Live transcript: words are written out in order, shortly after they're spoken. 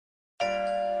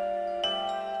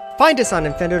Find us on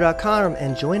Infendo.com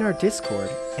and join our Discord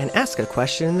and ask a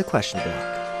question in the question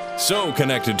block. So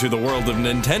connected to the world of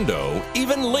Nintendo,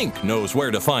 even Link knows where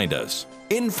to find us.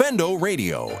 Infendo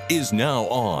Radio is now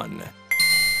on.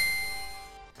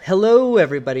 Hello,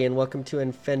 everybody, and welcome to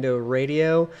Infendo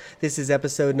Radio. This is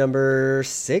episode number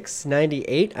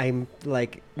 698. I'm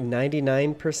like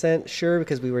 99% sure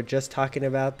because we were just talking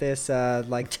about this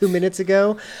like 2 minutes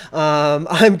ago.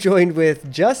 I'm joined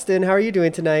with Justin. How are you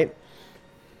doing tonight?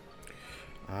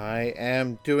 I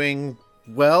am doing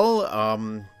well.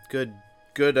 Good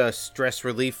stress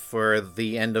relief for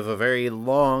the end of a very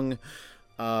long,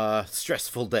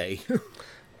 stressful day.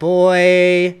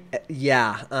 Boy,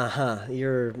 yeah,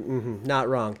 you're not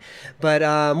wrong. But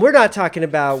we're not talking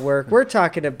about work. We're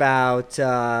talking about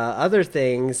other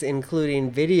things,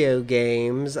 including video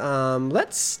games.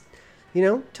 Let's,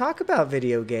 talk about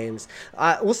video games.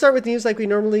 We'll start with news like we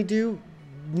normally do.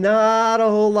 Not a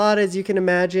whole lot, as you can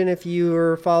imagine, if you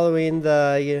were following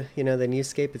the the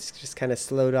newscape. It's just kind of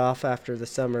slowed off after the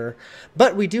summer.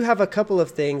 But we do have a couple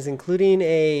of things, including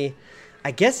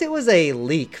I guess it was a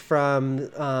leak from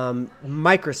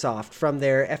Microsoft from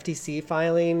their FTC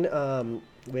filing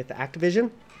with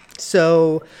Activision.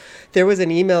 So there was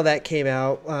an email that came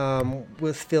out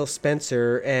with Phil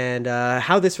Spencer, and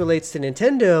how this relates to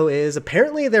Nintendo is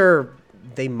apparently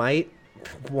they might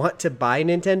want to buy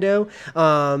Nintendo.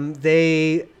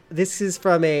 This is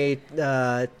from a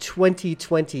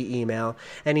 2020 email,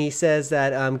 and he says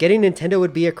that getting Nintendo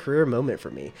would be a career moment for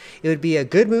me. It would be a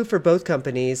good move for both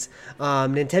companies.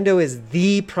 Nintendo is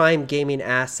the prime gaming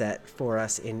asset for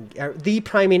us in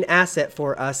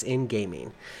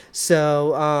gaming.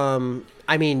 So,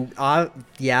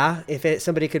 if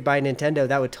somebody could buy Nintendo,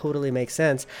 that would totally make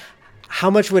sense. How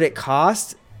much would it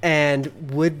cost?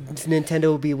 And would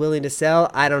Nintendo be willing to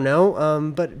sell? I don't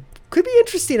know, but could be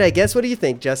interesting, I guess. What do you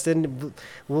think, Justin?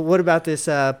 What about this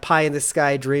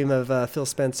pie-in-the-sky dream of Phil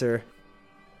Spencer?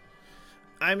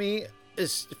 I mean,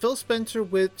 is Phil Spencer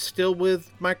still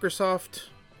with Microsoft?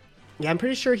 Yeah, I'm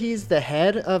pretty sure he's the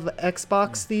head of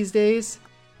Xbox these days.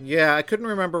 Yeah, I couldn't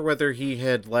remember whether he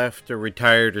had left or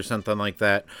retired or something like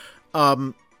that. I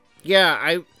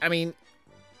mean,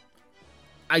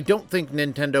 I don't think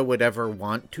Nintendo would ever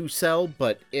want to sell,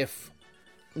 but if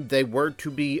they were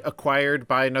to be acquired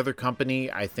by another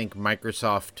company, I think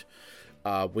Microsoft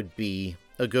would be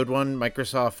a good one.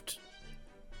 Microsoft,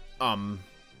 I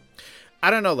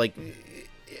don't know,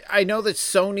 I know that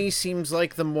Sony seems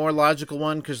like the more logical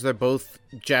one because they're both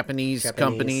Japanese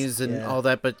companies and all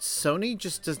that, but Sony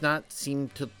just does not seem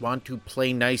to want to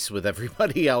play nice with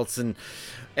everybody else, and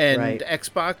right.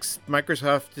 Xbox,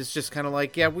 Microsoft is just kind of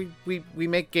like, yeah, we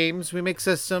make games, we make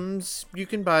systems, you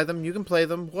can buy them, you can play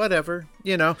them, whatever,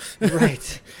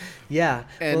 Right. Yeah.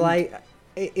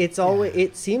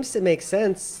 It seems to make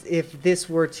sense if this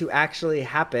were to actually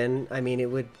happen. I mean, it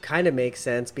would kind of make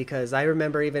sense because I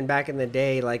remember even back in the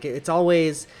day, you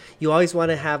always want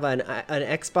to have an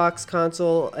Xbox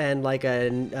console and like a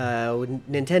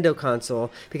Nintendo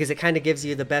console because it kind of gives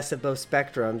you the best of both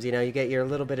spectrums. You get your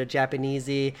little bit of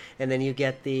Japanesey, and then you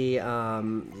get the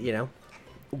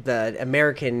the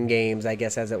American games, I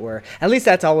guess, as it were. At least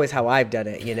that's always how I've done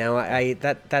it.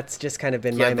 That's just kind of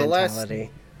been my mentality.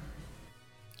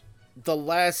 The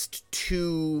last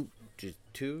three?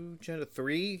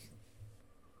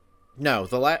 No,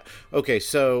 okay,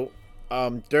 so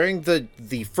during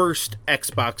the first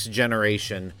Xbox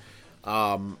generation,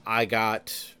 I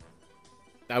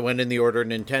went in the order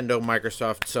Nintendo,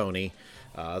 Microsoft, Sony.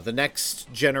 The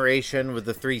next generation with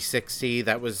the 360,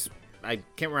 I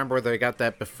can't remember whether I got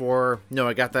that before. No,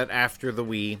 I got that after the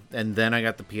Wii, and then I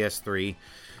got the PS3.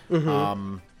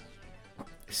 Mm-hmm.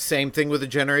 Same thing with the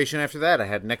generation after that. I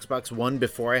had an Xbox One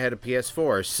before I had a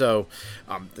PS4. So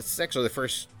this is actually the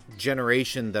first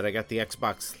generation that I got the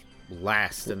Xbox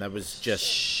last, and that was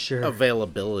just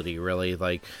availability, really.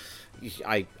 Like,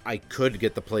 I could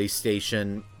get the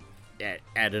PlayStation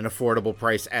at an affordable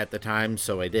price at the time,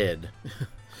 so I did.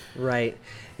 Right.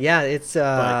 Yeah, it's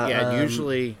but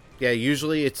usually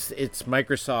it's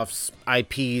Microsoft's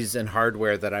IPs and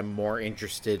hardware that I'm more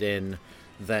interested in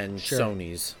than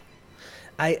Sony's.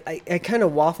 I kind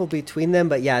of waffle between them,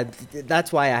 but yeah,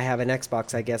 that's why I have an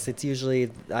Xbox, I guess. It's usually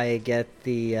I get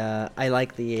I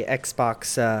like the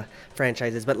Xbox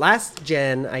franchises. But last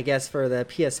gen, I guess, for the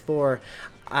PS4,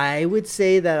 I would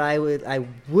say that I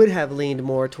would have leaned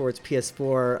more towards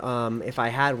PS4 if I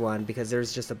had one, because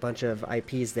there's just a bunch of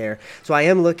IPs there. So I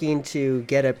am looking to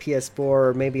get a PS4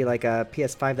 or maybe like a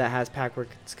PS5 that has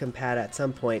backwards compat at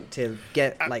some point to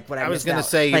get like what I was going to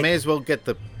say. You may as well get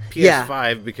the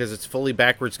PS5 because it's fully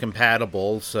backwards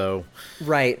compatible. So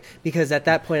Right, because at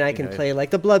that point I can play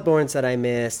like the Bloodborns that I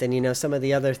missed, and some of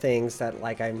the other things that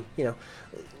like I'm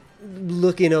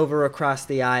looking over across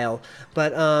the aisle.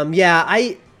 But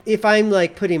if I'm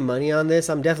like putting money on this,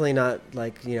 I'm definitely not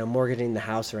like mortgaging the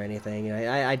house or anything.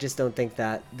 I just don't think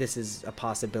that this is a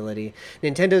possibility.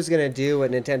 Nintendo's gonna do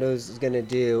what Nintendo's gonna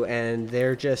do, and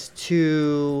they're just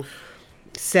too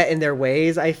set in their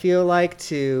ways, I feel like,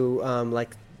 to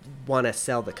want to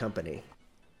sell the company.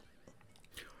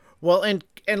 Well, and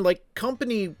like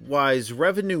company wise,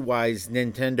 revenue wise,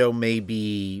 Nintendo may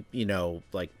be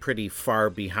like pretty far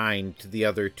behind the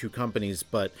other two companies,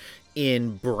 but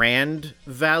in brand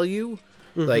value,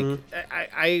 like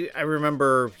I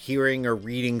remember hearing or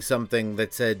reading something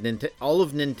that said all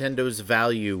of Nintendo's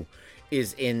value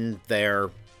is in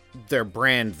their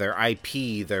brand, their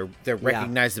IP, their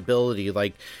recognizability.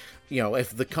 Like,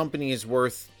 if the company is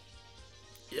worth,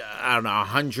 I don't know,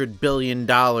 $100 billion,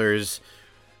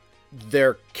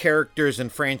 their characters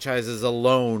and franchises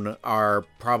alone are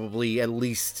probably at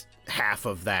least half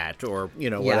of that, or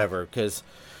whatever. Because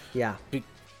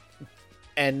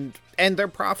and they're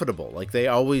profitable. Like, they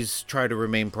always try to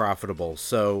remain profitable.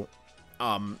 So,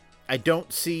 I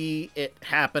don't see it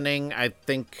happening. I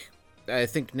think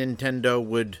Nintendo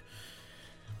would.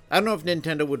 I don't know if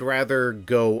Nintendo would rather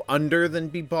go under than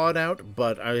be bought out,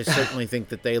 but I certainly think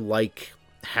that they like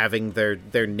having their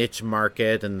niche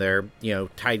market and their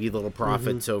tidy little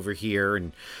profits over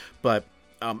here. But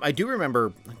I do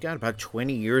remember, God, about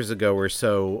 20 years ago or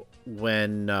so,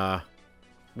 when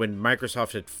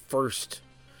Microsoft had first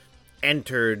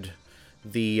entered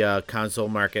the console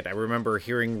market, I remember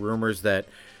hearing rumors that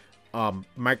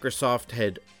Microsoft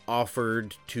had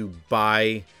offered to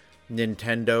buy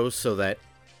Nintendo so that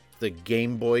the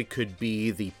Game Boy could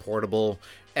be the portable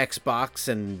Xbox,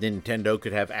 and Nintendo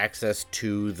could have access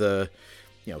to the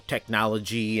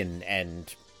technology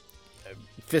and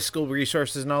fiscal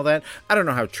resources and all that. I don't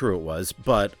know how true it was,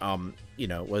 but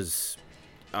it was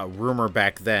a rumor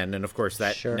back then, and of course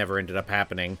that never ended up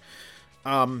happening.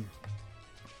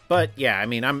 But yeah, I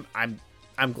mean, I'm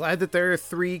glad that there are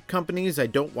three companies. I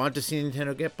don't want to see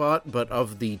Nintendo get bought, but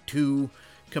of the two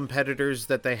competitors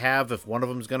that they have, if one of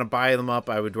them's going to buy them up,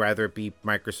 I would rather it be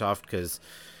Microsoft, because,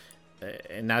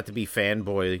 and not to be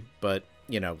fanboy, but,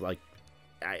 like,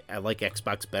 I like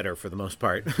Xbox better for the most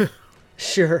part.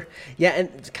 Sure. Yeah, and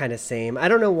it's kind of same. I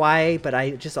don't know why, but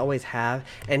I just always have.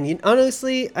 And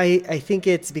honestly, I think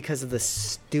it's because of the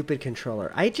stupid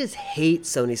controller. I just hate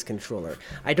Sony's controller.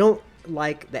 I don't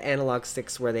like the analog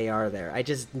sticks where they are there. I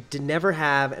just never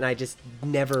have, and I just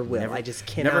never will. I just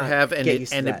cannot get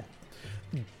used to that.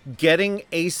 Getting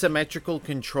asymmetrical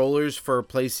controllers for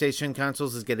PlayStation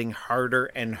consoles is getting harder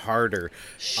and harder.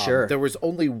 Sure. There was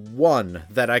only one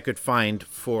that I could find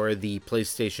for the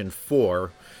PlayStation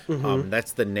 4.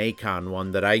 That's the Nacon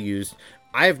one that I used.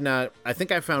 I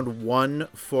think I found one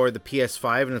for the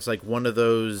PS5, and it's like one of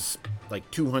those like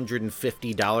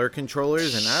 $250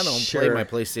 controllers, and I don't play my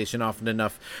PlayStation often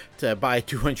enough to buy a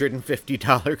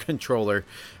 $250 controller.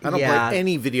 I don't play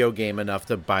any video game enough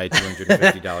to buy a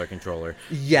 $250 controller.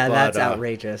 Yeah, but that's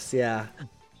outrageous. Yeah.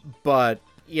 But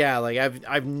yeah, like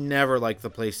I've never liked the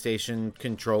PlayStation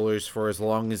controllers for as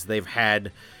long as they've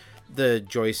had the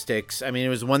joysticks. I mean, it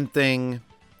was one thing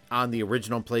on the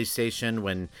original PlayStation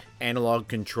when analog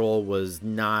control was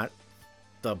not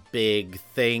the big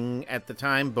thing at the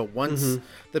time, but once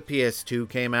the PS2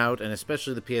 came out, and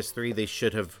especially the PS3, they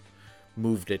should have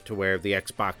moved it to where the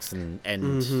Xbox and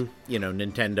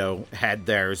Nintendo had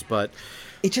theirs. But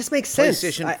it just makes sense.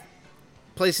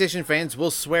 PlayStation fans will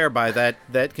swear by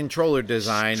that controller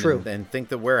design and think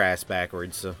that we're ass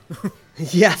backwards. So.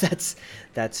 Yeah,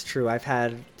 that's true. I've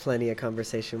had plenty of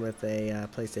conversation with a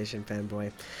PlayStation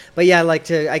fanboy, but yeah, I like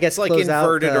to, I guess, it's like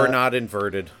inverted or not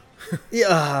inverted.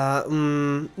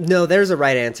 No, there's a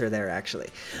right answer there, actually.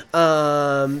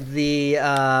 To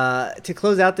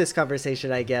close out this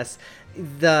conversation, I guess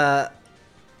the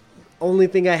only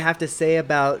thing I have to say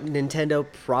about Nintendo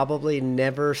probably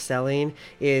never selling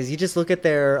is you just look at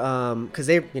their because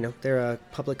they're a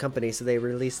public company, so they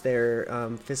release their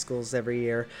fiscals every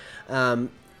year.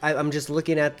 I'm just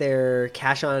looking at their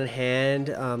cash on hand,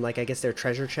 like I guess their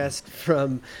treasure chest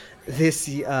from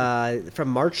from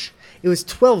March. It was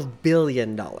 $12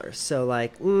 billion. So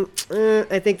like,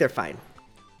 I think they're fine.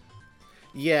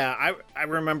 Yeah, I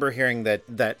remember hearing that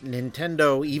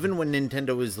Nintendo, even when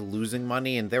Nintendo is losing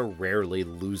money, and they're rarely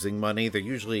losing money, they're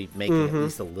usually making at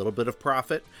least a little bit of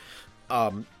profit.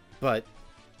 But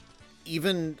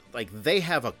even like they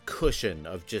have a cushion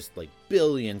of just like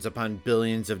billions upon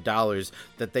billions of dollars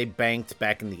that they banked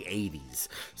back in the 80s.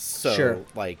 So Sure.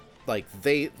 like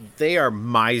they are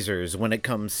misers when it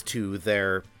comes to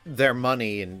their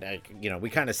money, and we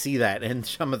kind of see that in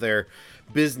some of their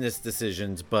business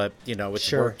decisions, but it's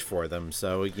Sure. worked for them.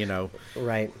 So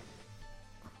Right.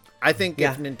 I think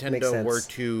Yeah, if makes Nintendo sense. were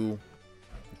to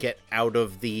get out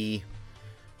of the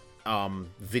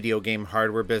video game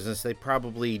hardware business, they'd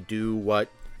probably do what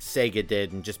Sega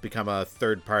did and just become a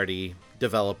third-party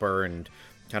developer and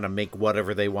kind of make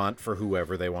whatever they want for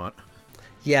whoever they want.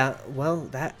 Yeah, well,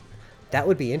 that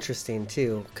would be interesting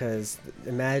too, because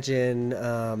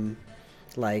imagine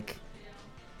like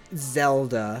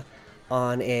Zelda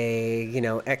on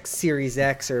a X Series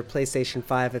X or PlayStation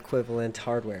 5 equivalent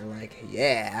hardware. Like,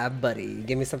 yeah, buddy,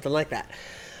 give me something like that.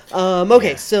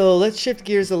 Okay, so let's shift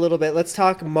gears a little bit. Let's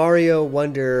talk Mario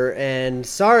Wonder. And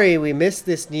sorry we missed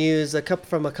this news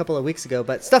from a couple of weeks ago,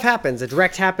 but stuff happens. A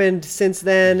direct happened since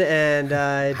then, and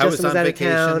Justin was on out of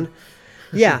vacation. town.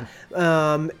 Yeah,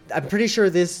 I'm pretty sure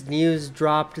this news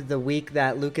dropped the week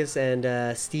that Lucas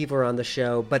and Steve were on the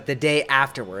show, but the day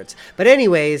afterwards. But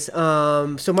anyways,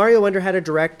 so Mario Wonder had a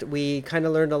direct. We kind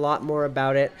of learned a lot more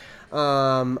about it.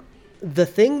 The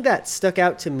thing that stuck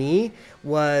out to me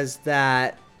was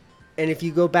that, and if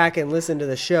you go back and listen to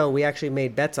the show, we actually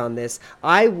made bets on this.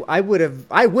 I would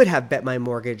have bet my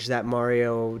mortgage that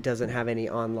Mario doesn't have any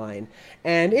online,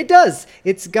 and it does.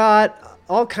 It's got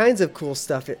all kinds of cool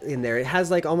stuff in there. It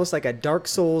has like almost like a Dark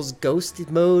Souls ghost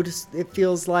mode. It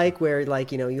feels like, where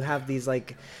like you have these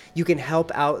like, you can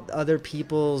help out other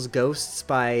people's ghosts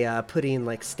by putting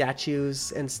like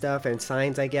statues and stuff and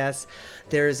signs, I guess.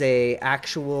 There's a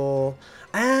actual,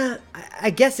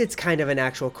 I guess it's kind of an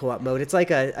actual co-op mode. It's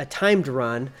like a timed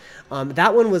run.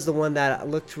 That one was the one that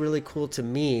looked really cool to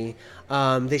me.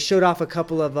 They showed off a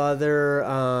couple of other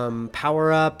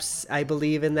power-ups, I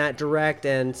believe, in that direct,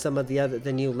 and some of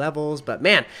the new levels. But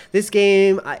man, this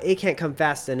game, it can't come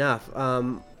fast enough.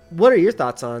 What are your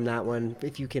thoughts on that one,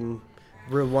 if you can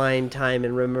rewind time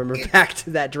and remember back to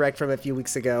that direct from a few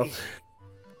weeks ago?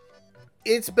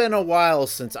 It's been a while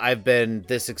since I've been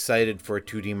this excited for a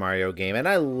 2D Mario game, and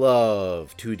I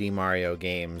love 2D Mario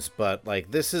games, but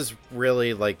like this is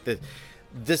really like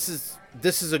this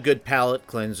is a good palate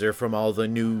cleanser from all the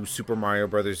new Super Mario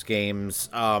Brothers games.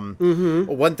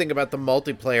 One thing about the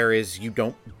multiplayer is you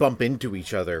don't bump into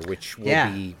each other, which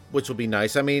will be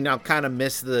nice. I mean, I'll kind of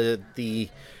miss the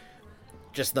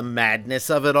just the madness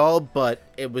of it all, but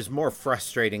it was more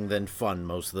frustrating than fun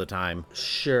most of the time.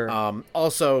 Sure.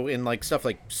 Also, in like stuff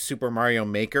like Super Mario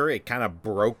Maker, it kind of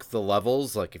broke the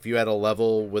levels. Like if you had a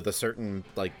level with a certain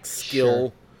like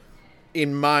skill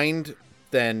in mind,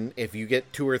 then if you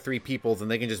get 2 or 3 people, then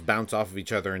they can just bounce off of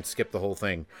each other and skip the whole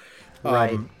thing.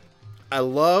 Right. I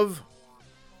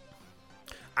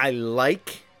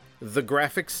like the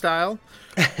graphic style.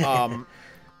 I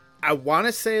want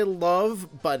to say love,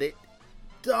 but it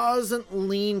doesn't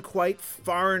lean quite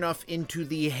far enough into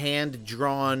the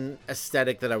hand-drawn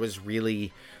aesthetic that I was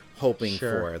really hoping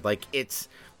for. Like it's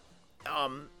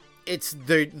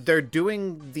they're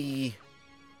doing the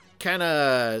kind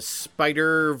of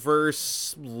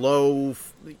Spider-Verse low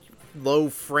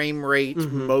frame rate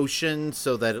motion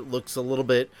so that it looks a little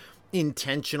bit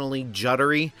intentionally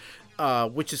juddery,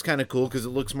 which is kind of cool because it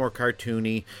looks more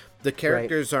cartoony. The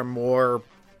characters are more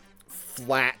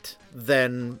flat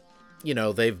than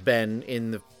they've been in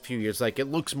the few years. Like it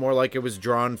looks more like it was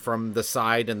drawn from the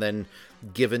side and then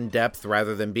given depth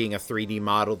rather than being a 3D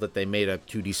model that they made a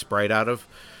 2D sprite out of.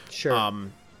 Sure.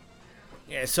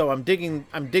 Yeah, so I'm digging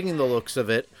the looks of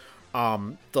it.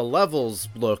 The levels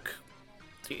look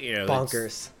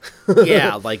bonkers.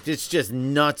 Yeah, like it's just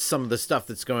nuts, some of the stuff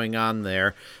that's going on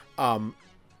there.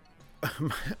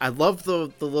 I love the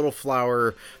little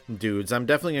flower dudes. I'm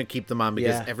definitely going to keep them on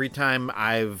because every time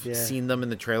I've seen them in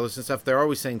the trailers and stuff, they're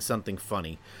always saying something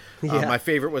funny. My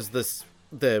favorite was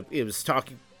it was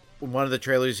talking, one of the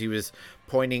trailers, he was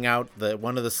pointing out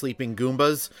one of the sleeping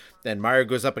Goombas, and Mario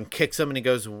goes up and kicks him and he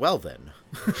goes, "Well then."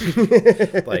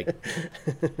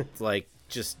 like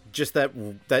just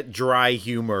that dry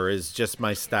humor is just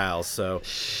my style. So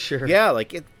yeah,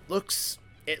 like it looks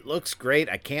great.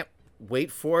 I can't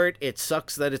wait for it. It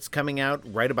sucks that it's coming out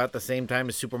right about the same time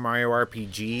as Super Mario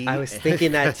RPG. I was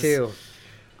thinking that too,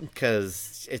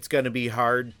 because it's going to be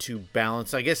hard to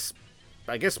balance. I guess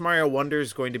Mario Wonder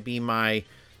is going to be my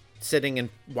sitting and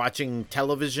watching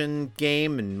television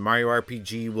game, and Mario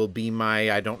RPG will be my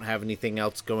I don't have anything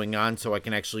else going on so I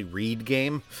can actually read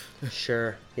game.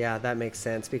 Sure. Yeah, that makes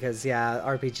sense because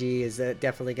RPG is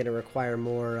definitely going to require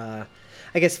more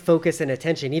I guess focus and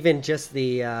attention. Even just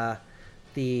the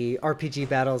the RPG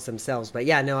battles themselves. But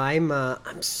yeah, no,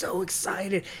 I'm so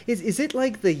excited. Is it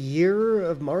like the year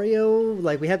of Mario?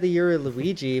 Like we had the year of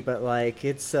Luigi, but like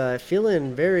it's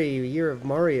feeling very year of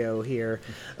Mario here.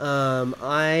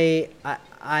 I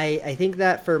think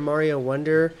that for Mario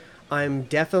Wonder, I'm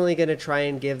definitely gonna try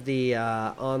and give the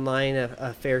online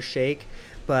a fair shake.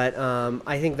 But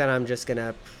I think that I'm just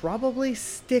gonna probably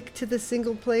stick to the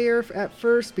single player at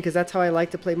first because that's how I like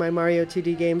to play my Mario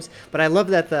 2D games. But I love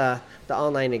that the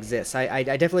online exists. I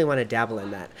definitely want to dabble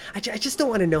in that. I just don't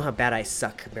want to know how bad I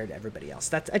suck compared to everybody else.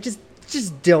 I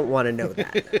just don't want to know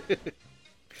that.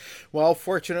 Well,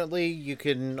 fortunately, you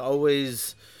can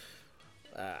always.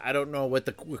 I don't know what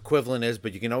the equivalent is,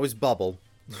 but you can always bubble.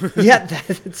 Yeah,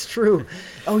 that's true.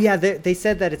 Oh yeah, they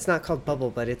said that it's not called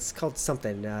Bubble, but it's called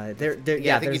something. Yeah, I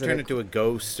think you turn into a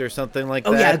ghost or something like that.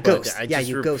 Oh yeah, a ghost.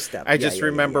 You ghost up. I just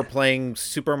remember playing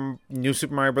New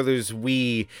Super Mario Brothers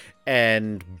Wii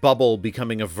and Bubble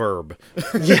becoming a verb.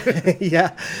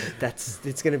 yeah,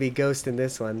 it's gonna be ghost in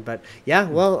this one. But yeah,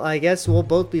 well, I guess we'll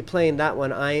both be playing that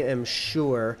one. I am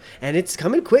sure, and it's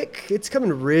coming quick. It's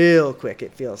coming real quick.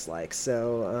 It feels like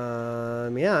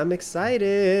so. Yeah, I'm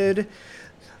excited.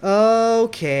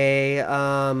 Okay.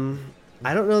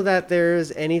 I don't know that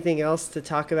there's anything else to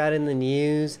talk about in the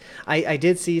news. I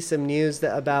did see some news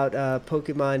about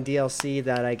Pokemon DLC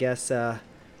that I guess, well,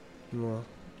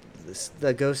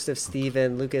 the Ghost of Steve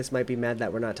and Lucas might be mad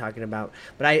that we're not talking about.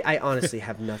 But I honestly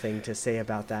have nothing to say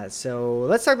about that. So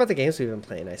let's talk about the games we've been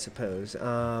playing, I suppose.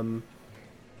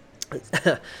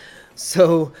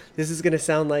 So this is gonna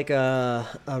sound like a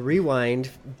rewind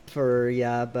for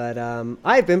ya, but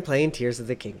I've been playing Tears of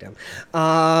the Kingdom.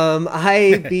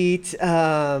 I beat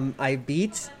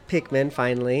Pikmin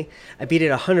finally. I beat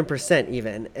it 100%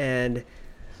 even, and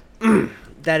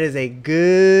that is a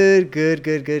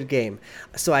good game.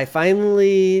 So I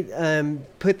finally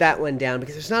put that one down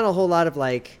because there's not a whole lot of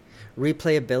like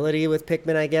replayability with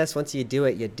Pikmin, I guess. Once you do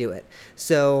it, you do it.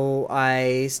 So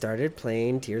I started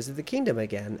playing Tears of the Kingdom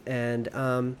again, and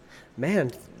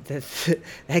man,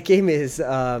 that game is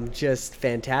just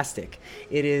fantastic.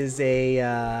 It is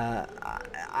I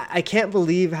can't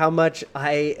believe how much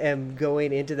I am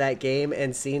going into that game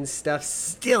and seeing stuff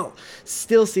still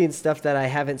seeing stuff that I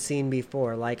haven't seen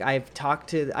before. Like I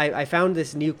found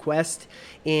this new quest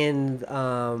in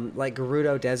like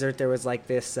Gerudo Desert. There was like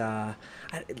this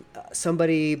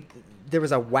there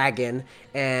was a wagon,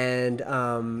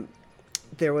 and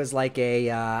there was like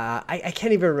I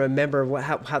can't even remember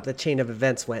how the chain of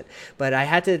events went, but I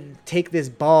had to take this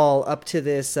ball up to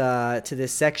this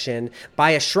section by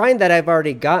a shrine that I've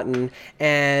already gotten,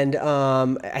 and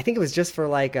I think it was just for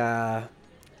like a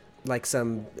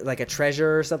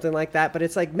treasure or something like that. But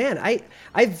it's like, man,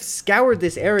 I've scoured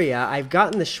this area, I've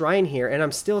gotten the shrine here, and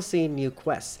I'm still seeing new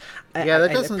quests. Yeah,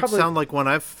 that doesn't sound like one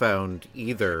I've found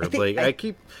either.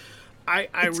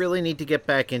 I really need to get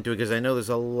back into it because I know there's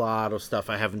a lot of stuff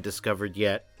I haven't discovered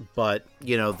yet. But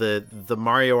you know, the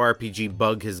Mario RPG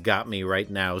bug has got me right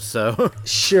now. So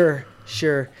sure.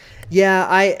 Yeah,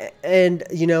 I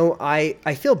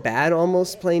feel bad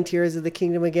almost playing Tears of the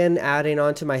Kingdom again, adding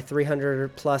on to my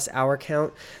 300 plus hour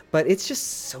count, but it's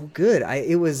just so good.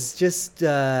 It was just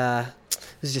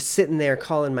sitting there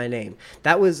calling my name.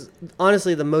 That was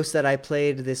honestly the most that I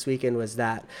played this weekend was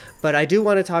that. But I do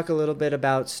want to talk a little bit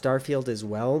about Starfield as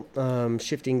well,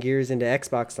 shifting gears into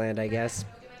Xbox land, I guess.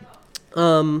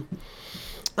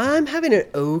 I'm having an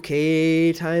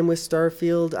okay time with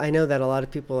Starfield. I know that a lot of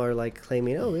people are like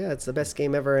claiming, oh yeah, it's the best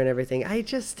game ever and everything. I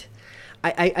just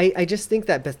think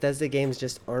that Bethesda games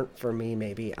just aren't for me.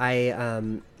 Maybe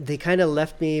they kind of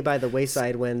left me by the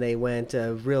wayside when they went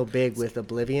real big with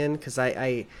Oblivion, because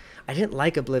I didn't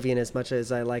like Oblivion as much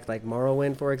as I like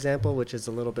Morrowind, for example, which is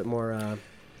a little bit more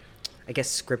I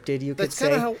guess scripted, you could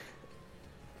say.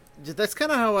 That's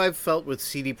kind of how I've felt with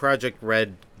CD Projekt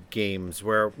Red games,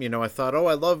 where I thought, oh,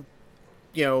 I love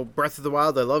Breath of the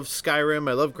Wild, I love Skyrim,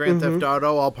 I love Grand Theft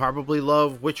Auto, I'll probably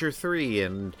love Witcher 3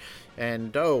 and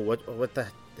oh, what the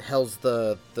hell's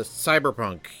the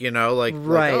Cyberpunk, right. Like,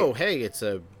 oh, hey, it's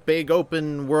a big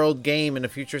open world game in a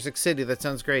futuristic city, that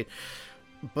sounds great.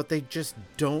 But they just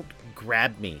don't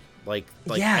grab me. Like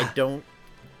yeah. I don't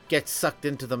get sucked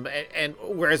into them, and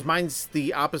whereas mine's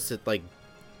the opposite. Like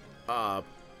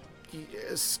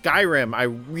Skyrim, I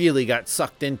really got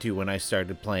sucked into when I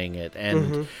started playing it,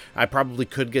 and I probably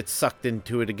could get sucked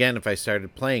into it again if I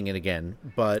started playing it again.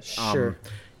 But sure.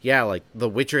 Yeah, like The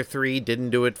Witcher 3 didn't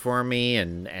do it for me,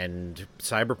 and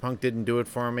Cyberpunk didn't do it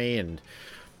for me, and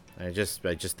I just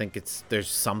think there's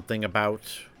something about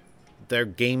their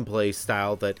gameplay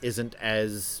style that isn't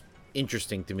as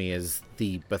interesting to me as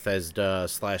the Bethesda /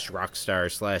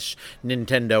 Rockstar /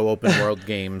 Nintendo open world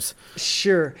games.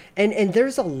 Sure. And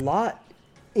there's a lot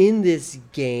in this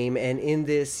game and in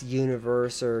this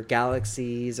universe or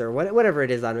galaxies or whatever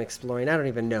it is I'm exploring. I don't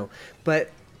even know.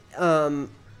 But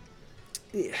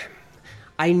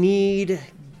I need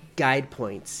guide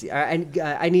points.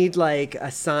 I need like a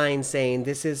sign saying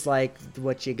this is like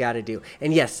what you got to do.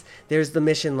 And yes, there's the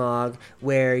mission log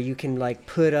where you can like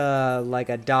put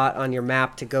a dot on your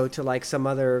map to go to like some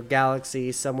other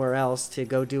galaxy somewhere else to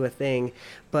go do a thing.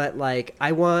 But like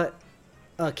I want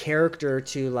a character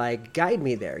to like guide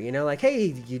me there, you know, like, hey,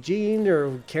 Eugene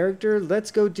or character, let's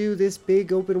go do this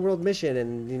big open world mission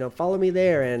and, you know, follow me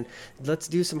there and let's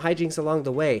do some hijinks along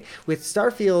the way. With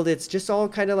Starfield, it's just all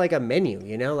kind of like a menu,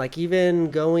 you know, like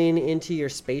even going into your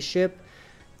spaceship,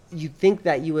 you'd think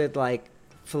that you would like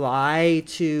fly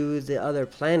to the other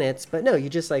planets, but no, you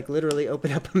just like literally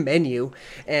open up a menu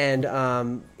and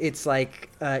it's like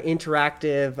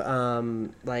interactive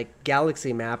like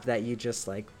galaxy map that you just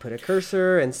like put a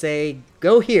cursor and say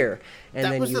go here, and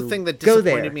that then was you the thing that go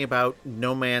disappointed there. me about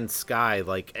No Man's Sky.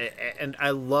 Like, and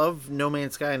I love No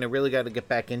Man's Sky, and I really got to get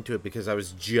back into it because I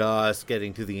was just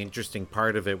getting to the interesting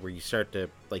part of it where you start to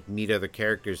like meet other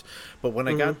characters. But when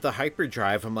I got the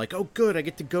hyperdrive, I'm like, oh good, I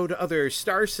get to go to other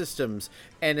star systems,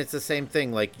 and it's the same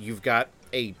thing. Like you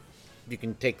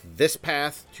can take this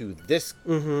path to this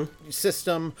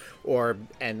system,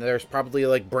 and there's probably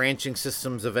like branching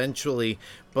systems eventually,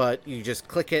 but you just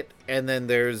click it and then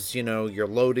there's, you know, your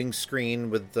loading screen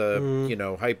with the you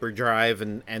know, hyperdrive,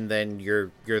 and then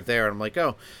you're there. And I'm like,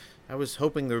 oh, I was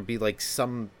hoping there would be like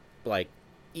some, like,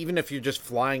 even if you're just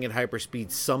flying at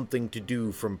hyperspeed, something to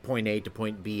do from point A to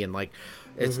point B, and like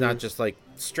it's not just like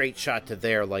straight shot to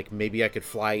there. Like maybe I could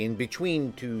fly in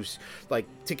between to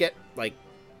get like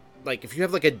if you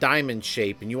have like a diamond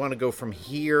shape and you want to go from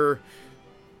here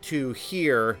to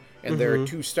here, and there are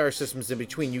two star systems in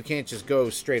between, you can't just go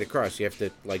straight across. You have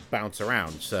to like bounce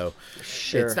around. So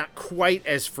it's not quite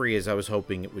as free as I was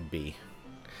hoping it would be.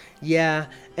 Yeah,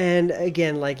 and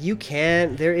again, like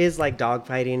there is like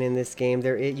dogfighting in this game.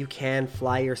 You can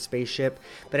fly your spaceship,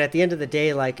 but at the end of the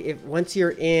day, like once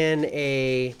you're in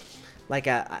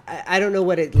I don't know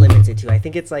what it limits it to. I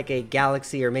think it's like a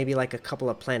galaxy or maybe like a couple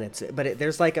of planets. But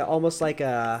there's like almost like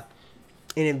an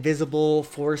invisible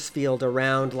force field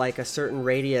around like a certain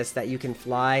radius that you can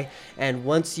fly. And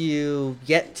once you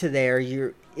get to there,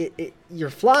 you're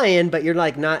flying, but you're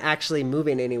like not actually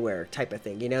moving anywhere, type of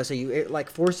thing. You know, so it like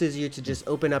forces you to just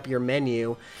open up your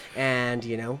menu and,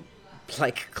 you know,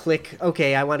 like click,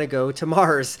 okay, I want to go to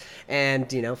Mars,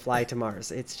 and, you know, fly to Mars.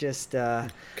 It's just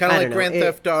kind of like Grand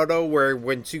Theft Auto, where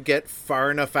once you get far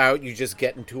enough out, you just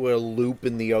get into a loop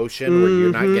in the ocean where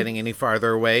you're not getting any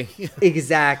farther away.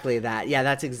 Exactly that. Yeah,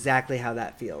 that's exactly how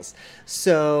that feels.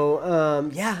 So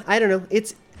yeah, I don't know.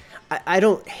 I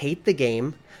don't hate the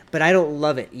game, but I don't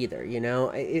love it either. You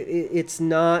know, it's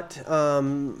not.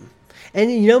 And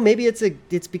you know, maybe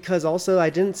it's because also I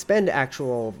didn't spend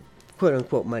actual quote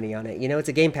unquote money on it. You know, it's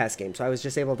a Game Pass game, so I was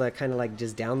just able to kind of like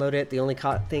just download it. The only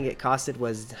thing it costed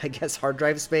was, I guess, hard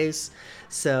drive space.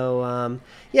 So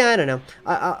yeah, I don't know.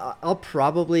 I'll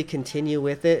probably continue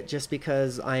with it just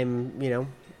because I'm, you know,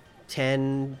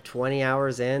 10, 20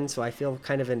 hours in, so I feel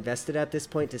kind of invested at this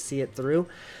point to see it through.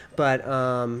 But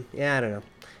yeah, I don't know.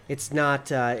 It's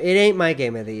not, it ain't my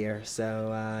game of the year. So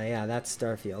yeah, that's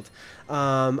Starfield.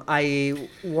 I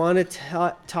want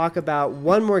to talk about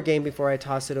one more game before I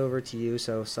toss it over to you.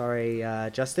 So sorry,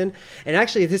 Justin. And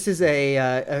actually, this is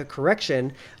a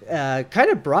correction kind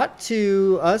of brought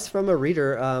to us from a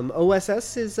reader.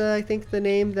 OSS is, I think, the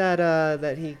name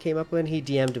that he came up with. He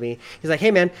DM'd me. He's like,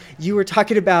 hey, man, you were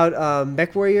talking about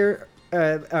MechWarrior.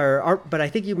 But I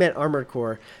think you meant Armored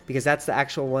Core, because that's the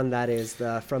actual one that is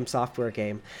the From Software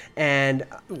game. And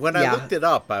when I looked it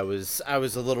up, I was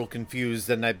a little confused,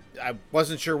 and I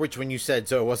wasn't sure which one you said,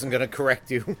 so I wasn't going to correct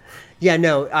you. Yeah,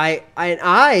 no,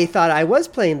 I thought I was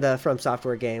playing the From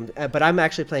Software game, but I'm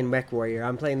actually playing MechWarrior.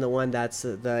 I'm playing the one that's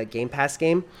the Game Pass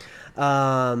game,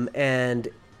 and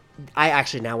I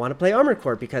actually now want to play Armored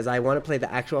Core because I want to play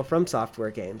the actual From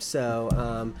Software game.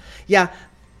 So yeah.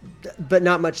 But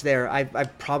not much there. I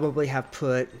probably have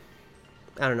put,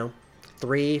 I don't know,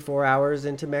 3-4 hours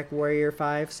into MechWarrior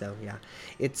 5. So yeah,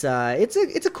 it's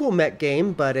a cool mech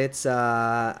game, but it's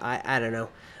I don't know.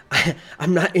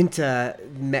 I'm not into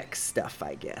mech stuff,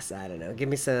 I guess. I don't know. Give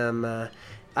me some.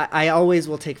 I always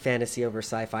will take fantasy over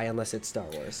sci-fi unless it's Star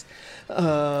Wars.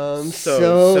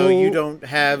 So you don't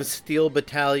have Steel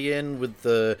Battalion with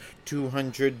the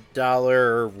 $200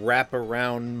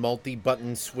 wraparound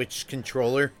multi-button switch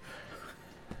controller?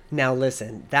 Now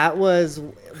listen, that was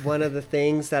one of the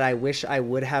things that I wish I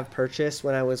would have purchased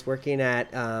when I was working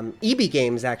at EB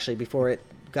Games, actually, before it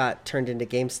got turned into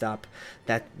GameStop.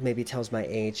 That maybe tells my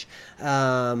age.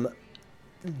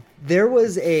 There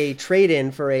was a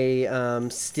trade-in for a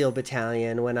Steel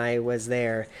Battalion when I was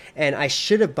there, and I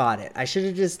should have bought it. I should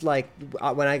have just, like,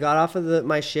 when I got off of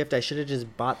my shift, I should have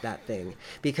just bought that thing.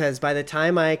 Because by the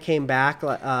time I came back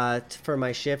for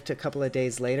my shift a couple of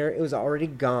days later, it was already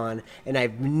gone, and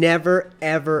I've never,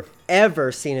 ever,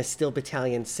 ever seen a Steel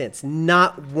Battalion since.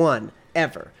 Not one,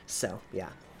 ever. So, yeah.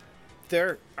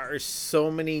 There are so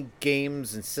many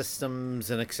games and systems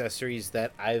and accessories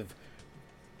that I've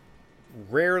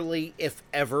rarely, if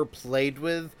ever, played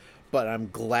with, but I'm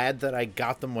glad that I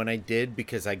got them when I did,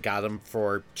 because I got them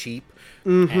for cheap.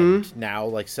 And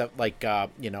now, I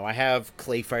have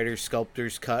Clay Fighter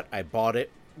Sculptor's Cut. I bought it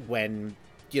when,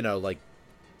 EB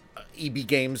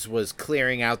Games was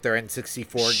clearing out their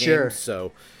N64 games,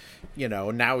 so,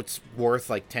 now it's worth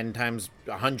like 10 times,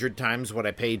 100 times what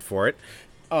I paid for it.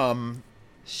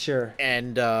 Sure.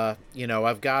 And,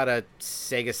 I've got a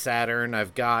Sega Saturn.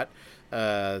 I've got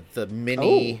the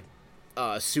mini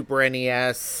Super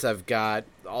NES. I've got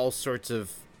all sorts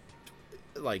of,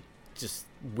 like, just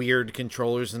weird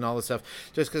controllers and all this stuff,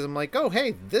 just because I'm like, oh,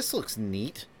 hey, this looks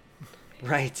neat.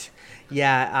 Right.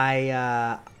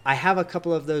 Yeah, I have a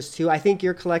couple of those too. I think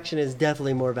your collection is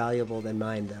definitely more valuable than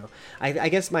mine, though. I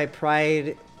guess my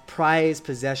prized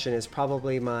possession is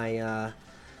probably my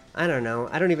I don't know.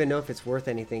 I don't even know if it's worth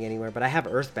anything anywhere, but I have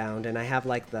Earthbound, and I have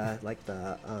like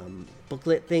the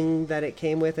booklet thing that it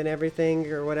came with and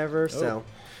everything or whatever. Oh. So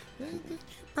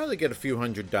probably get a few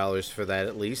 $100s for that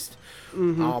at least.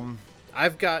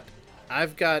 I've got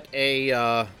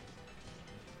a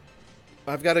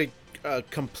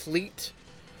complete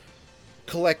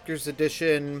collector's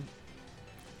edition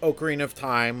Ocarina of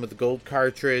Time with the gold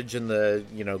cartridge and the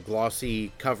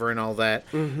glossy cover and all that.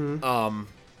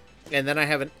 And then I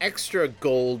have an extra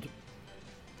gold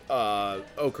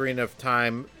Ocarina of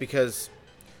Time because,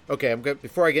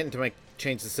 before I get into my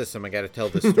change the system, I got to tell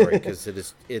this story because it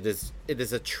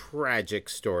is a tragic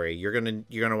story. You're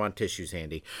gonna want tissues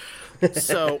handy.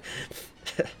 So,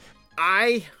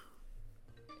 I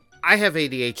have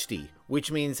ADHD, which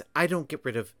means I don't get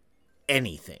rid of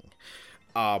anything.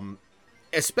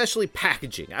 Especially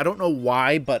packaging. I don't know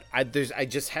why, but I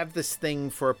just have this thing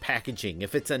for packaging.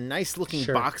 If it's a nice looking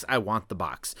box, I want the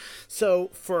box. So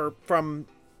from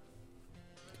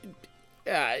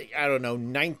I don't know,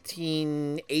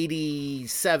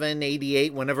 1987,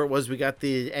 88, whenever it was we got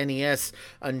the NES,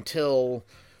 until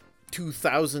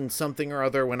 2000 something or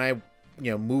other when I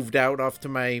moved out off to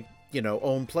my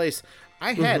own place,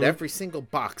 I had every single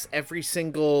box, every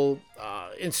single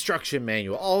instruction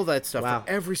manual, all that stuff for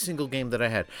every single game that I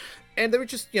had. And they were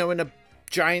just, in a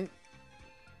giant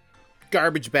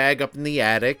garbage bag up in the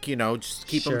attic, just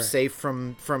keep them safe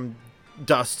from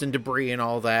dust and debris and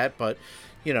all that. But,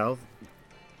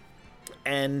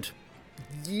 and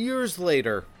years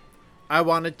later, I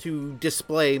wanted to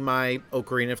display my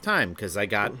Ocarina of Time because I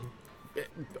got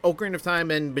Ocarina of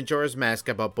Time and Majora's Mask.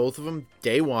 I bought both of them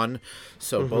day one,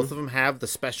 so both of them have the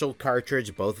special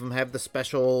cartridge. Both of them have the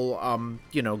special,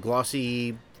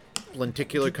 glossy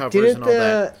lenticular covers and all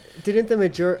that. Didn't the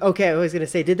Majora? Okay, I was gonna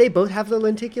say, did they both have the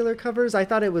lenticular covers? I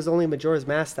thought it was only Majora's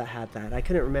Mask that had that. I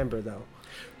couldn't remember though.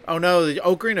 Oh no, the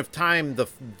Ocarina of Time,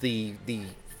 the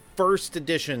first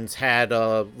editions had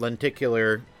a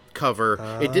lenticular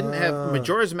cover. It didn't have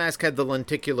Majora's Mask had the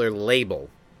lenticular label.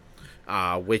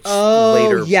 Which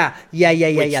later, yeah.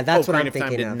 That's what I'm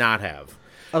thinking did not have.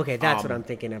 Okay, that's what I'm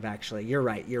thinking of. Actually, you're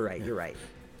right.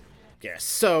 Yes.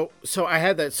 So I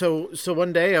had that. So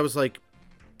one day I was like,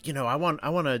 I want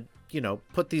to,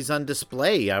 put these on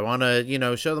display. I want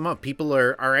to, show them up. People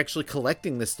are actually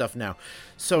collecting this stuff now.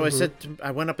 So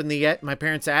I went up in my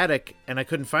parents' attic and I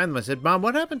couldn't find them. I said, Mom,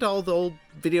 what happened to all the old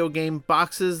video game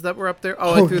boxes that were up there?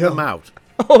 I threw them out.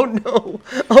 Oh no!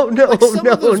 Some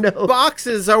of those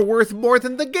boxes are worth more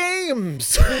than the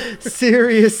games.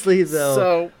 Seriously, though.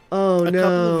 So, a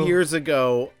couple of years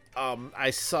ago,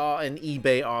 I saw an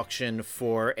eBay auction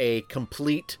for a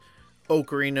complete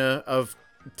Ocarina of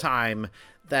Time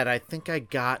that I think I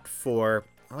got for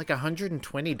like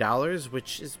 $120,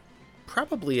 which is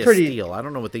probably a steal. I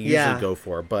don't know what they usually go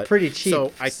for, but pretty cheap.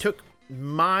 So I took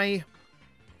my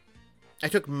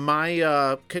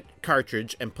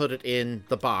cartridge and put it in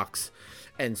the box,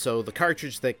 and so the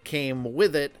cartridge that came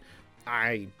with it,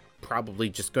 I probably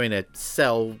just going to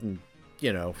sell.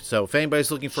 So if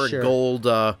anybody's looking for a gold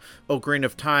Ocarina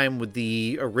of Time with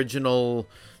the original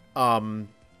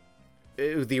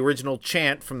the original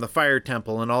chant from the Fire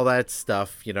Temple and all that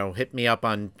stuff, hit me up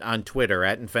on Twitter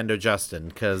at InfendoJustin,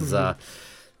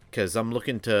 because I'm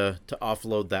looking to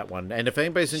offload that one. And if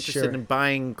anybody's interested in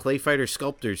buying Clay Fighter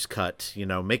Sculptor's Cut,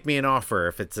 make me an offer.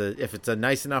 If it's a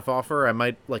nice enough offer, I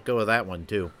might let go of that one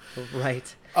too.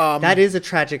 Right. That is a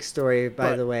tragic story,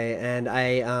 by the way, and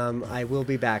I will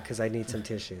be back because I need some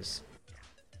tissues.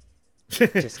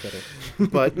 Just kidding.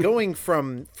 But going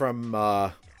from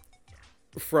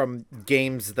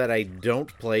games that I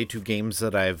don't play to games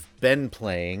that I've been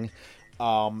playing,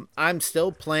 I'm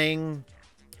still playing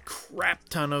crap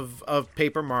ton of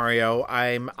Paper Mario.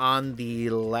 I'm on the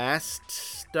last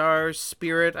Star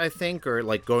Spirit, I think, or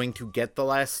like going to get the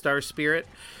last Star Spirit.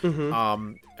 Mm-hmm.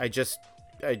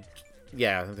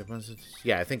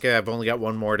 I think I've only got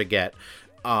one more to get.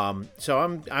 So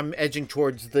I'm edging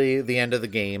towards the end of the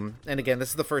game. And again, this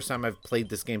is the first time I've played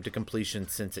this game to completion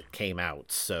since it came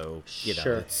out. So,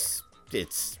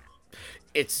 it's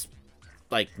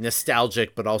like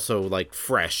nostalgic, but also like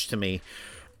fresh to me.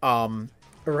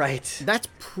 Right. That's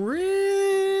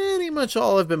pretty much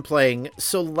all I've been playing.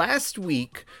 So last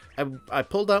week I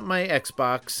pulled out my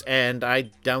Xbox and I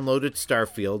downloaded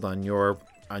Starfield on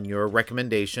your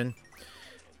recommendation.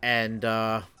 And,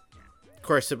 of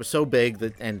course, it was so big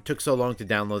and it took so long to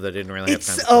download that I didn't really have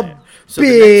time to play it. So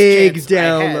big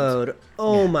download.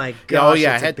 Oh my gosh!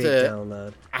 I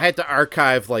had to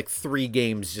archive like 3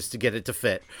 games just to get it to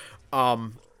fit.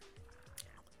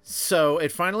 So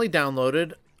it finally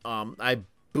downloaded. I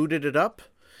booted it up.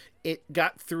 It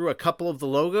got through a couple of the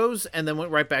logos and then went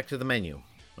right back to the menu.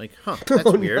 Like,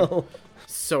 that's weird. No.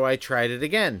 So I tried it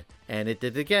again, and it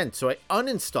did it again. So I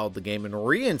uninstalled the game and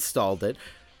reinstalled it.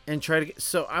 And try to get,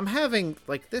 so I'm having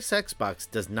like this Xbox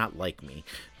does not like me.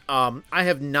 I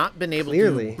have not been able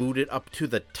to boot it up to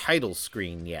the title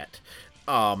screen yet.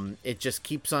 It just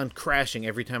keeps on crashing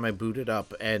every time I boot it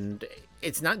up, and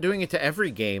it's not doing it to every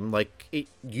game like it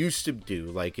used to do.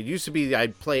 Like it used to be,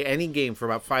 I'd play any game for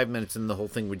about 5 minutes and the whole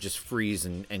thing would just freeze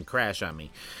and crash on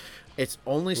me. It's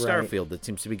only Starfield that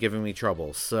seems to be giving me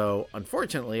trouble. So,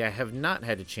 unfortunately, I have not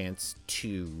had a chance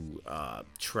to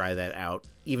try that out,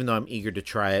 even though I'm eager to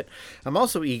try it. I'm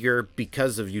also eager,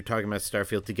 because of you talking about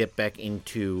Starfield, to get back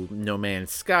into No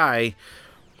Man's Sky.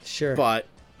 Sure. But,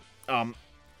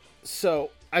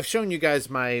 so, I've shown you guys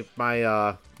my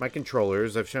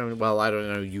controllers. I've shown, well, I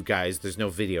don't know you guys. There's no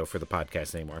video for the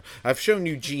podcast anymore. I've shown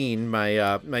Eugene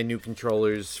my new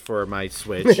controllers for my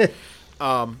Switch.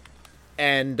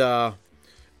 And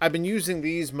I've been using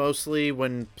these mostly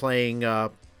when playing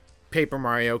Paper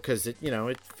Mario because it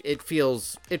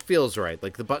feels right.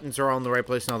 Like the buttons are all in the right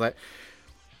place and all that.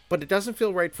 But it doesn't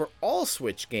feel right for all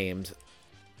Switch games.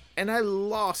 And I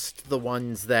lost the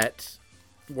ones that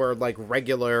were like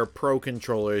regular Pro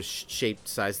controllers shaped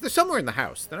size. They're somewhere in the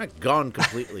house. They're not gone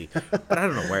completely, but I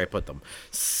don't know where I put them.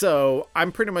 So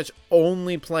I'm pretty much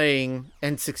only playing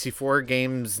N64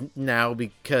 games now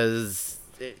because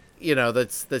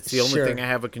that's the only thing I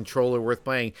have a controller worth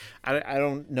playing. I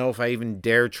don't know if I even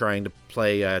dare trying to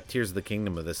play Tears of the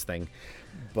Kingdom with this thing.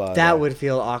 But that would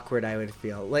feel awkward, I would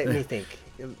feel. Let me think.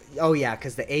 Oh, yeah,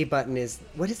 because the A button is...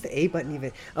 What is the A button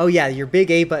even? Oh, yeah, your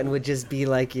big A button would just be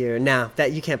like your... No,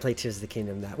 that you can't play Tears of the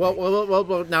Kingdom that way.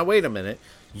 Well, now wait a minute.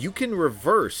 You can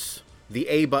reverse the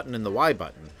A button and the Y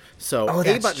button. So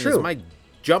A button is my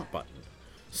jump button.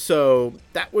 So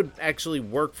that would actually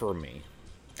work for me.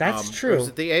 That's true. Is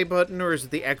it the A button or is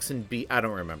it the X and B? I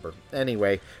don't remember.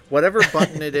 Anyway, whatever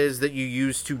button it is that you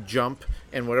use to jump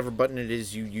and whatever button it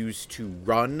is you use to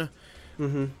run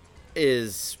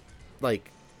is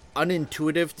like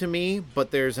unintuitive to me,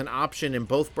 but there's an option in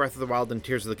both Breath of the Wild and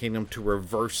Tears of the Kingdom to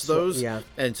reverse those. Yeah.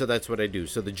 And so that's what I do.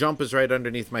 So the jump is right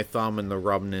underneath my thumb and the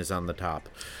run is on the top.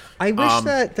 I wish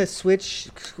that the Switch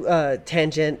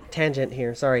tangent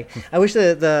here. Sorry, I wish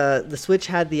the Switch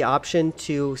had the option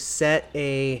to set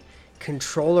a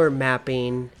controller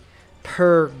mapping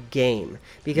per game,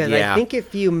 because I think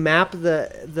if you map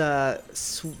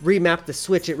remap the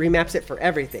Switch, it remaps it for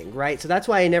everything, right? So that's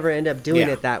why I never end up doing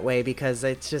it that way, because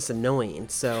it's just annoying.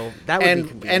 So that would be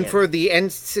convenient. And for the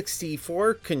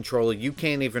N64 controller, you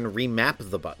can't even remap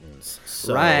the buttons.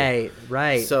 So, right.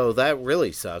 So that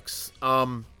really sucks.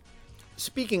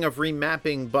 Speaking of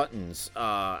remapping buttons,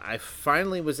 I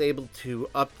finally was able to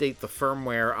update the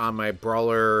firmware on my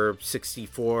Brawler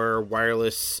 64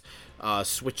 wireless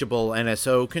switchable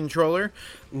NSO controller.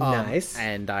 Nice.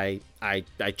 And I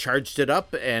charged it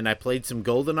up and I played some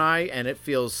GoldenEye, and it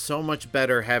feels so much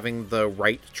better having the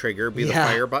right trigger be the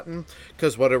fire button,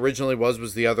 because what originally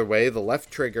was the other way. The left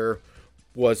trigger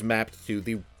was mapped to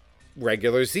the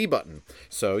regular Z button.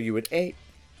 So you would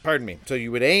pardon me. So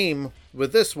you would aim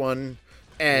with this one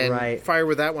and fire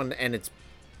with that one, and it's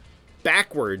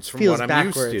backwards from Feels what I'm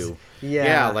backwards. used to.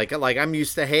 Yeah, like I'm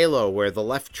used to Halo, where the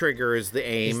left trigger is the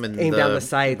aim and aim the down the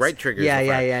sights. right trigger is the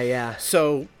fire. Yeah.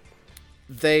 So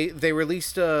they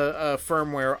released a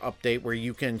firmware update where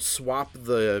you can swap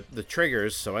the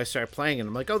triggers. So I started playing and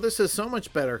I'm like, oh, this is so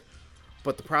much better.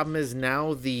 But the problem is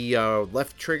now the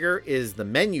left trigger is the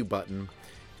menu button,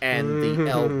 and the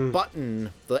L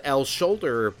button, the L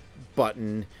shoulder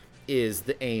button, is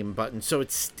the aim button. So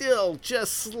it's still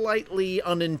just slightly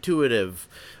unintuitive.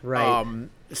 Right.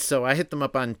 So I hit them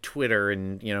up on Twitter,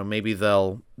 and maybe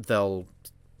they'll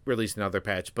release another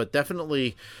patch. But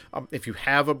definitely, if you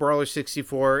have a Brawler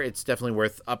 64, it's definitely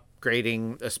worth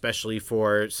upgrading, especially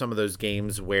for some of those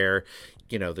games where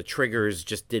the triggers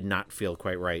just did not feel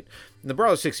quite right. And the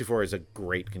Brawler 64 is a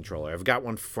great controller. I've got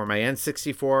one for my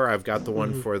N64. I've got the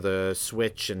one for the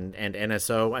Switch and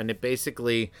NSO, and it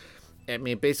basically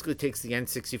takes the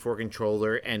N64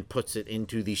 controller and puts it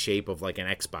into the shape of like an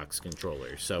Xbox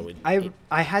controller. So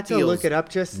I had to look it up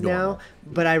just now,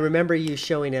 but I remember you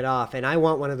showing it off, and I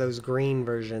want one of those green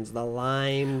versions, the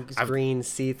lime green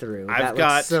see-through. That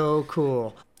looks so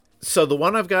cool. So the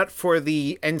one I've got for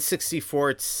the N64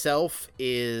 itself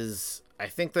is, I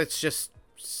think that's just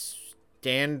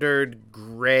standard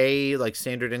gray, like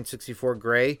standard N64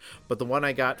 gray. But the one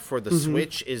I got for the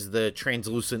Switch is the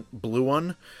translucent blue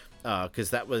one, because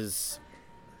that was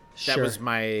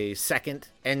my second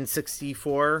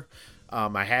N64.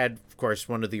 I had, of course,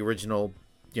 one of the original,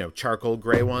 charcoal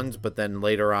gray ones, but then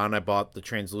later on I bought the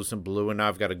translucent blue, and now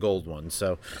I've got a gold one.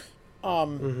 So,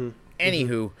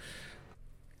 anywho.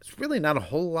 There's really not a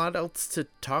whole lot else to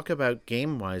talk about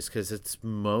game-wise, because it's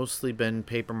mostly been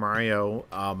Paper Mario.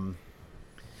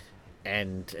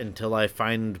 And until I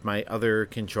find my other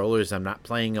controllers, I'm not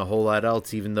playing a whole lot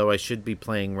else, even though I should be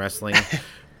playing wrestling.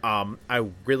 I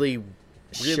really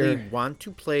want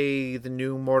to play the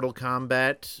new Mortal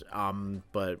Kombat,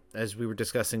 but as we were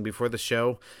discussing before the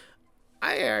show,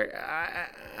 I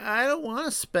don't want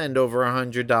to spend over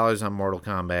 $100 on Mortal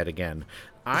Kombat again.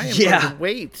 I am going to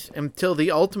wait until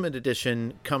the Ultimate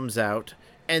Edition comes out,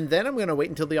 and then I'm going to wait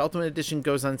until the Ultimate Edition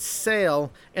goes on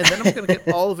sale, and then I'm going to get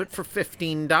all of it for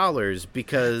 $15,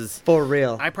 because for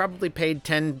real, I probably paid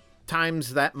 10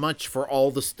 times that much for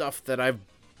all the stuff that I've,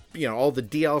 all the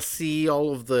DLC,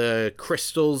 all of the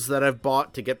crystals that I've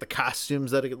bought to get the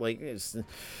costumes that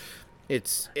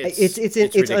it's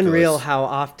unreal how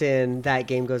often that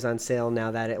game goes on sale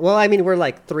now that we're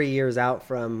like 3 years out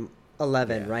from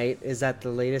 11, right? Is that the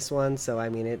latest one? So I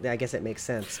guess it makes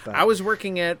sense. But I was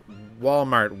working at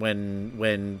Walmart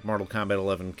when Mortal Kombat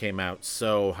 11 came out.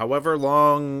 So however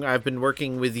long I've been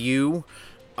working with you,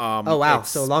 oh wow,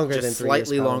 so longer than 3 years,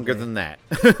 slightly longer than that.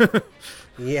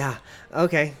 Yeah.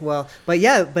 Okay. Well, but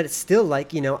it's still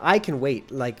like, I can wait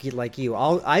like you.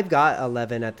 I've got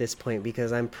 11 at this point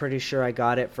because I'm pretty sure I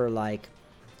got it for like,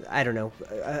 I don't know,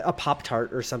 a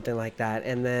Pop-Tart or something like that.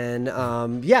 And then,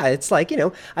 it's like,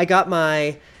 I got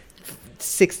my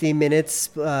 60 minutes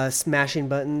smashing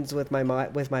buttons with my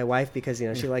wife because,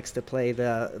 she likes to play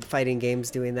the fighting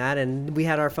games doing that. And we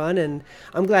had our fun, and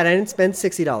I'm glad I didn't spend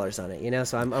 $60 on it,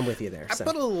 so I'm with you there. I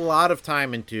put a lot of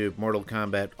time into Mortal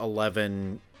Kombat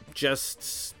 11,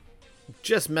 just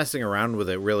messing around with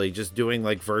it, really, just doing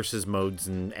like versus modes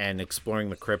and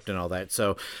exploring the crypt and all that.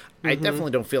 So I definitely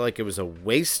don't feel like it was a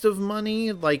waste of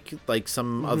money like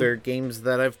some other games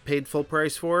that I've paid full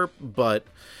price for, but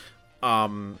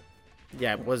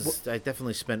it was. I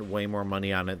definitely spent way more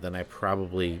money on it than I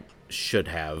probably should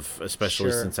have,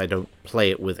 especially since I don't play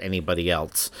it with anybody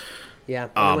else. Yeah,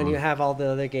 and when you have all the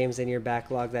other games in your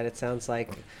backlog that it sounds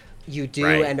like you do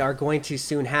and are going to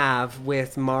soon have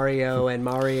with Mario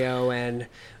and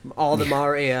all the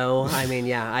Mario.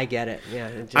 I get it.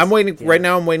 Yeah, I'm waiting right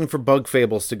now. I'm waiting for Bug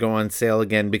Fables to go on sale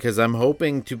again because I'm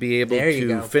hoping to be able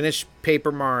to finish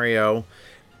Paper Mario.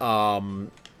 I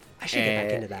should get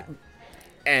back into that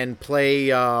and play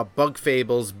Bug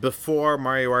Fables before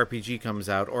Mario RPG comes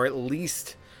out, or at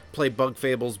least play Bug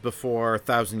Fables before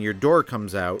Thousand Year Door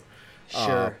comes out.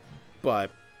 Sure,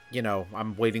 but.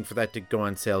 I'm waiting for that to go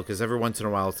on sale because every once in a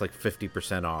while it's like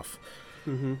 50% off.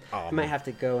 I might have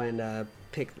to go and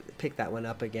pick that one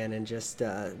up again and just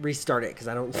restart it because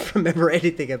I don't remember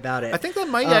anything about it. I think that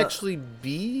might actually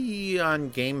be on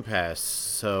Game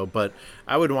Pass. But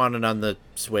I would want it on the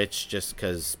Switch just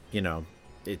because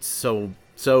it's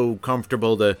so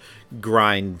comfortable to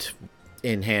grind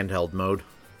in handheld mode.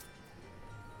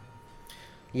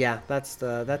 Yeah, that's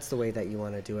the way that you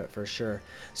want to do it for sure.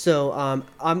 So,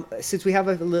 since we have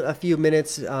a few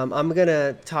minutes, I'm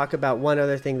gonna talk about one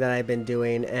other thing that I've been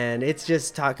doing, and it's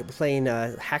just playing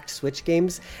hacked Switch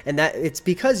games, and that it's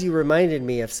because you reminded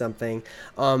me of something.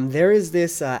 There is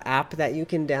this app that you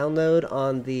can download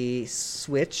on the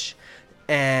Switch,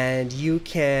 and you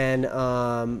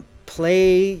can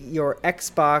play your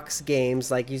Xbox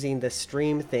games like using the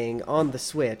stream thing on the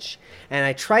Switch. And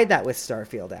I tried that with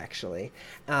Starfield actually,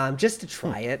 just to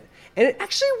try it. And it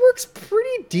actually works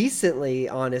pretty decently,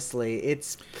 honestly.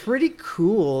 It's pretty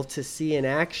cool to see in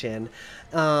action.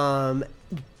 The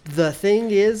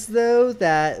thing is, though,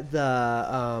 that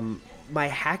the my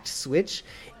hacked Switch,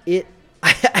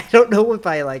 I don't know if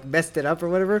I like messed it up or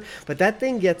whatever, but that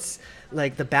thing gets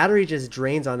like the battery just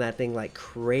drains on that thing like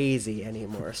crazy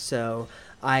anymore. So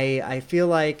I feel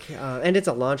like, and it's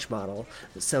a launch model,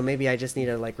 so maybe I just need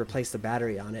to like replace the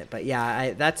battery on it. But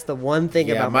yeah, that's the one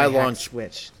thing about my launch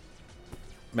Switch.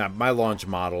 My launch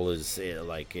model is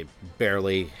like it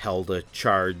barely held a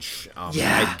charge.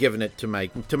 I'd given it to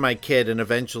my kid, and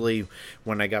eventually,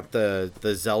 when I got the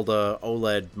Zelda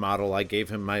OLED model, I gave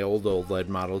him my old OLED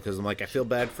model because I'm like, I feel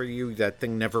bad for you. That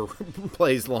thing never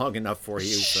plays long enough for you.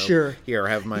 So sure. Here,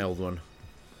 have my old one.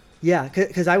 Yeah,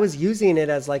 because I was using it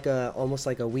as like almost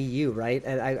like a Wii U, right?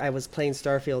 And I was playing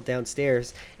Starfield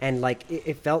downstairs, and like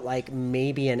it felt like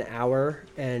maybe an hour,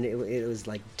 and it was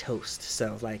like toast.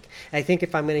 So like I think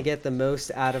if I'm gonna get the most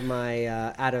out of my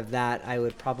out of that, I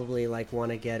would probably like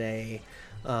want to get a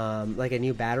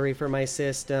new battery for my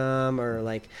system, or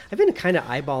like I've been kind of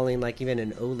eyeballing like even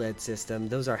an OLED system.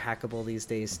 Those are hackable these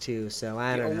days too. So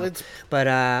I don't know,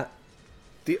 but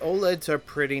the OLEDs are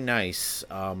pretty nice.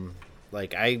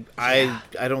 Like I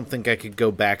don't think I could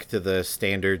go back to the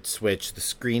standard Switch. The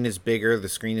screen is bigger. The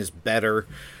screen is better.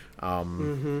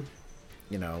 You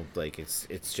know, like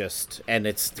it's just, and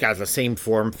it's got the same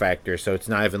form factor, so it's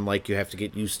not even like you have to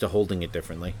get used to holding it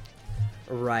differently.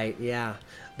 Right. Yeah.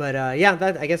 But I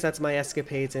guess that's my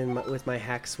escapades with my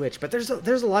hack Switch. But there's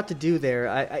a lot to do there.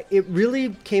 I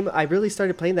really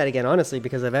started playing that again, honestly,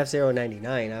 because of F-Zero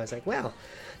 99. I was like, wow,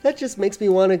 that just makes me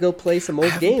want to go play some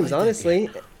old games, honestly.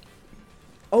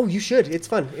 Oh, you should. It's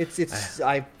fun.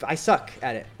 I suck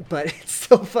at it, but it's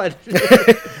so fun.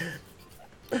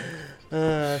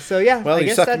 So yeah. Well,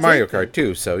 you suck at Mario Kart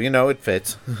too, so you know it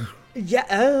fits.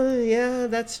 Yeah,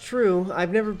 that's true.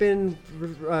 I've never been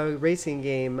a racing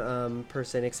game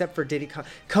person except for Diddy Kong.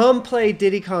 Come play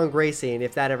Diddy Kong Racing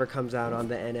if that ever comes out on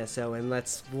the NSO, and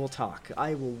we'll talk.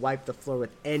 I will wipe the floor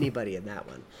with anybody in that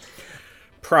one.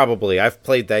 Probably. I've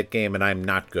played that game and I'm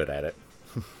not good at it.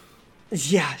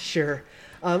 Yeah, sure.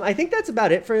 I think that's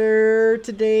about it for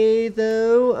today,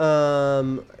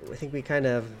 though. I think we kind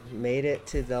of made it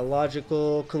to the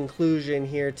logical conclusion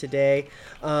here today.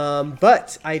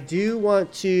 But I do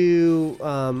want to,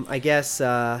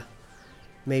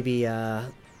 maybe, I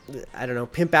don't know,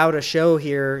 pimp out a show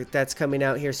here that's coming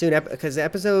out here soon. Because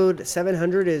episode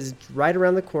 700 is right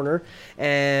around the corner.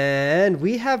 And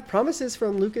we have promises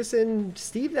from Lucas and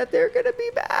Steve that they're going to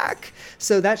be back.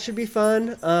 So that should be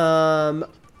fun.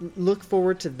 Look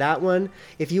forward to that one.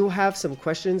 If you have some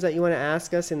questions that you want to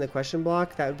ask us in the question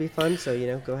block, that would be fun. So,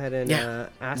 go ahead and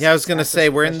ask. Yeah, I was going to say,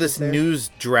 we're in this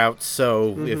news drought.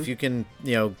 So if you can,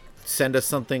 send us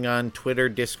something on Twitter,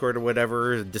 Discord, or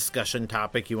whatever, a discussion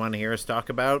topic you want to hear us talk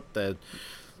about, help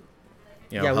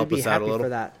us out a little. For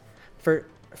that.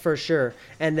 For sure.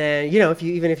 And then, if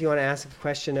you want to ask a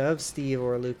question of Steve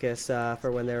or Lucas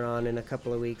for when they're on in a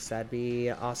couple of weeks, that'd be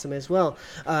awesome as well.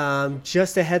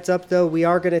 Just a heads up, though, we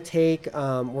are going to take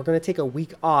a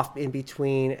week off in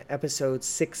between episodes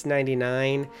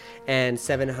 699 and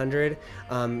 700.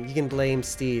 You can blame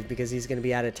Steve because he's going to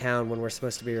be out of town when we're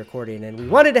supposed to be recording, and we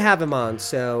wanted to have him on.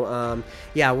 So,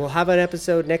 we'll have an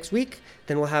episode next week.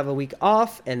 Then we'll have a week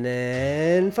off, and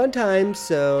then fun times.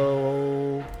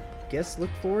 So guess look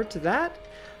forward to that.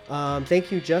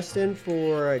 Thank you, Justin,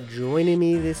 for joining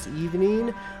me this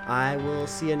evening. I will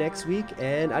see you next week,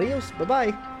 and adios.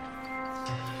 Bye-bye.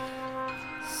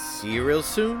 See you real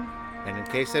soon, and in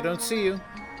case I don't see you,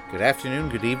 good afternoon,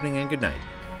 good evening, and good night.